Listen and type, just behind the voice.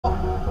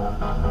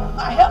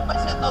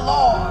is in the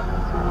Lord.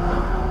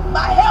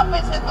 My help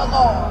is in the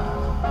Lord.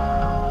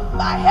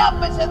 My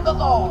help is in the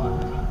Lord.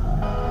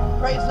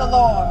 Praise the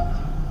Lord.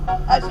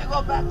 As you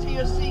go back to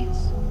your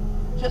seats,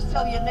 just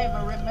tell your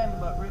neighbor,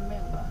 remember,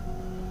 remember.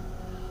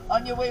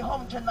 On your way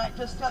home tonight,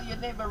 just tell your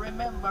neighbor,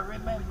 remember,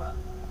 remember.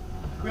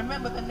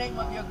 Remember the name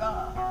of your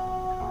God.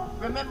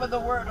 Remember the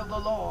word of the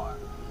Lord.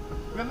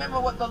 Remember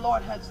what the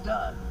Lord has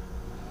done.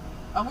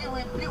 And we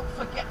rebuke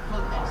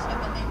forgetfulness in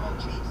the name of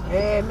Jesus.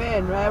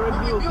 Amen. I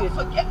We rebuke it.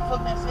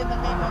 forgetfulness in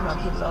the name of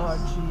Jesus. Lord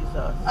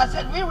Jesus. I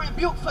said we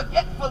rebuke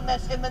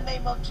forgetfulness in the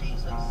name of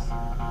Jesus.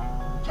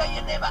 Tell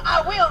your neighbor,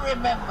 I will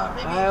remember.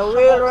 I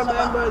will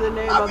remember the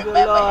name of the Lord.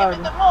 I remember him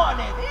in the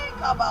morning.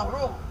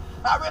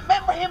 I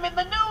remember him in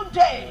the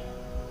noonday.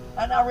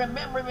 And I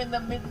remember him in the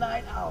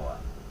midnight hour.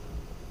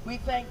 We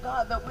thank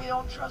God that we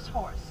don't trust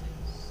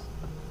horses.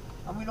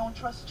 And we don't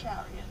trust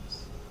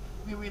chariots.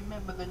 We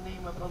remember the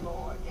name of the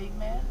Lord.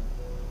 Amen.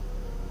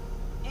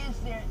 Is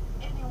there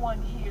anyone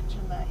here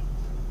tonight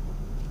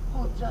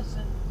who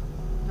doesn't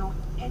know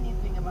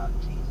anything about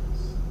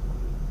Jesus,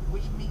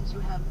 which means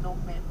you have no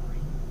memory?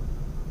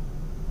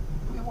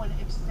 We want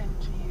to extend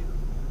to you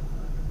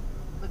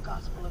the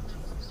gospel of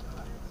Jesus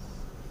Christ.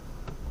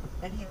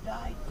 That he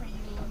died for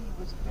you, he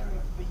was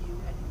buried for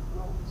you, and he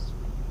rose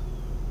for you.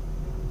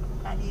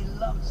 And he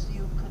loves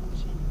you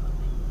continually.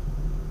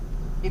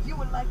 If you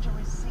would like to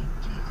receive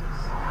Jesus,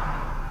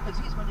 because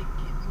he's going to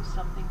give you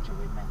something to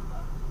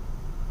remember.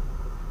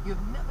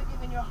 You've never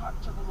given your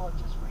heart to the Lord,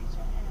 just raise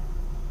your hand.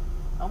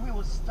 And we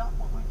will stop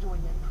what we're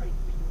doing and pray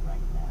for you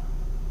right now.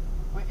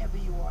 Wherever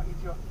you are. If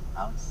you're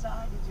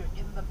outside, if you're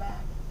in the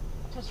back,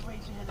 just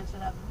raise your hand and say,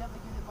 I've never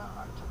given my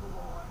heart to the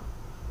Lord.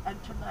 And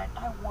tonight,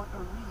 I want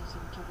a reason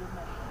to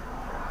remember.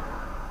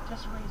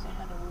 Just raise your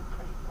hand and we'll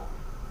pray for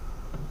you.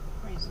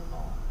 Praise the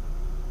Lord.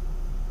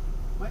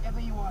 Wherever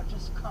you are,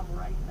 just come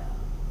right now.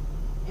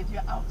 If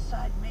you're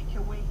outside, make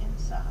your way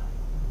inside.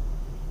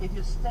 If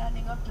you're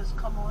standing up, just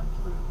come on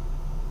through.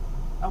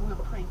 And we'll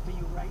pray for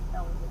you right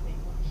now in the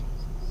name of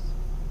Jesus.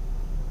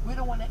 We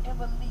don't want to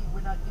ever leave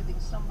without giving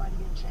somebody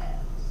a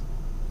chance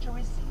to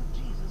receive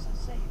Jesus as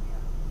Savior.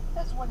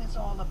 That's what it's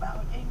all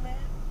about.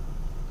 Amen.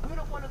 We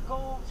don't want to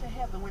go to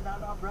heaven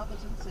without our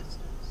brothers and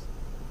sisters.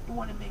 We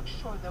want to make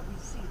sure that we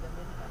see them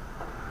in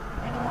heaven.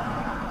 Anyone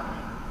who are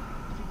coming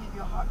to give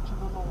your heart to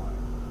the Lord,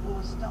 we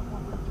will stop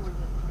what we're doing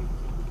and pray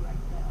for you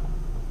right now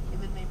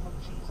in the name of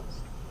Jesus.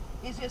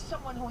 Is there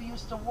someone who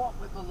used to walk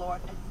with the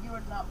Lord and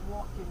you're not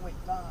walking with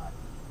God?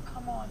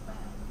 Come on back.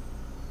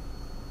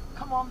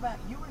 Come on back.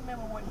 You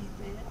remember what he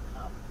did?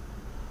 Come.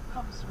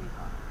 Come,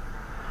 sweetheart.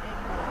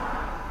 Amen.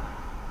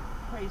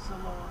 Praise the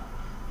Lord.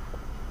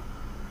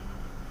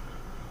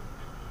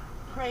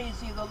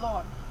 Praise ye the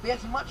Lord.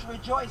 There's much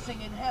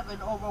rejoicing in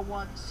heaven over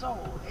one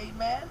soul.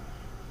 Amen.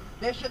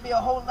 There should be a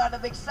whole lot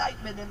of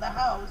excitement in the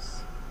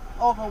house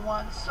over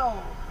one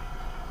soul.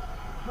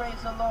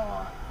 Praise the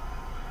Lord.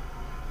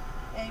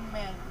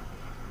 Amen.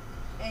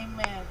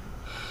 Amen.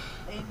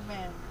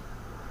 Amen.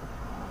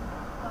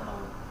 Hello.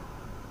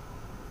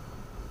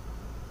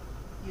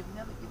 You've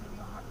never given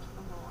your heart to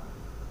the Lord.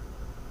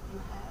 You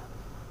have.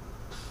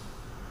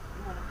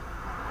 You want to come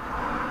back.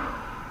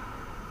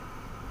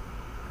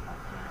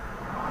 Okay.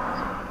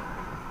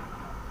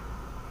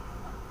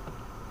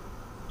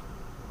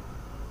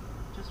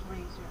 Just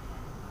raise your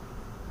hand.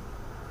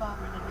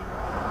 Father, in the name of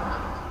the Lord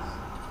Jesus,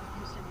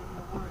 you said in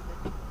your word that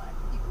if my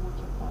people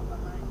which are called by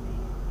my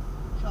name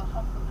shall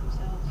humble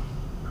themselves,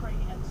 pray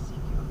and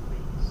seek your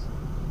face,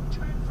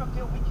 turn from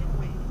their wicked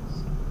ways,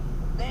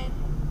 then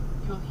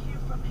you'll hear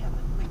from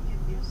heaven,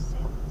 forgive their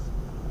sins,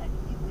 and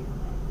heal their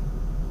land.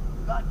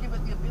 God, give her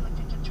the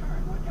ability to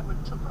turn whatever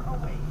took her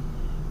away.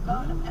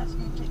 God, I'm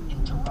asking you to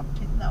interrupt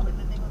it now in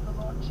the name of the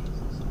Lord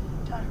Jesus.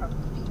 Tie her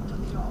feet to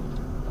the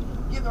altar.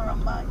 Give her a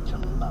mind to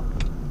love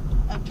you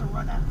and to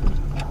run after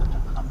you, never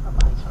to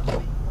compromise her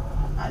faith.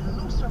 I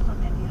loose her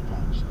from any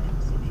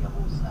attachments in the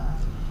other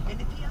side.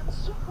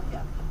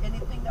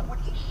 Anything that would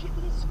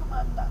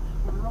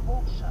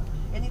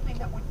anything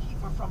that would keep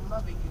her from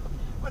loving you.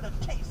 Put a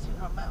taste in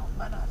her mouth.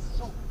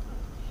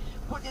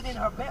 Put it in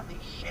her belly.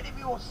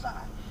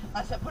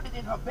 I said, put it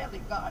in her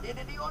belly, God.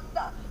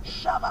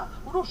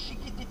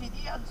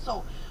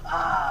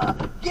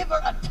 Give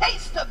her a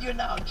taste of you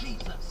now,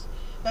 Jesus,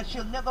 that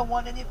she'll never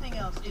want anything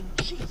else. In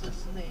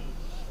Jesus' name,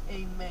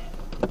 amen.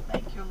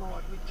 Thank you,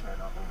 Lord. We turn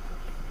her over.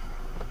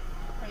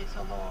 Praise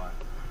the Lord.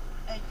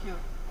 Thank you.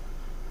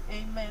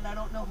 Amen. I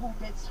don't know who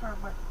gets her,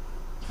 but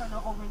turn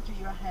her over into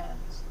your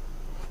hands.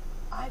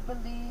 I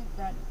believe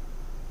that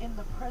in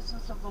the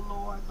presence of the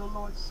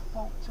Lord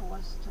spoke to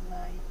us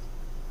tonight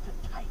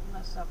to tighten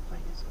us up for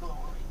his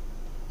glory.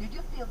 Did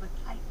you feel the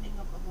tightening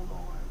up of the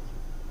Lord?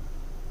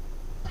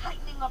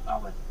 Tightening up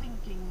our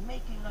thinking,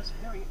 making us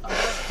very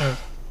alert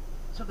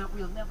so that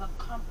we'll never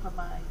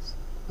compromise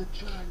the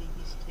journey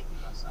he's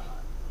taking us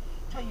on.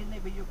 Tell your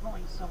neighbor, you're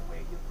going somewhere,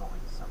 you're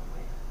going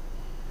somewhere.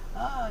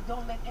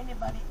 Don't let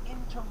anybody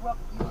interrupt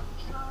your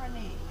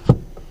journey.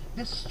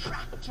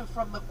 Distract you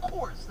from the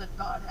course that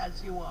God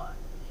has you on.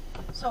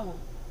 So,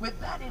 With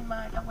that in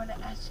mind, I'm going to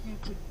ask you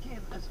to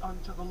give as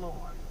unto the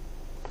Lord.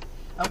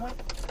 I want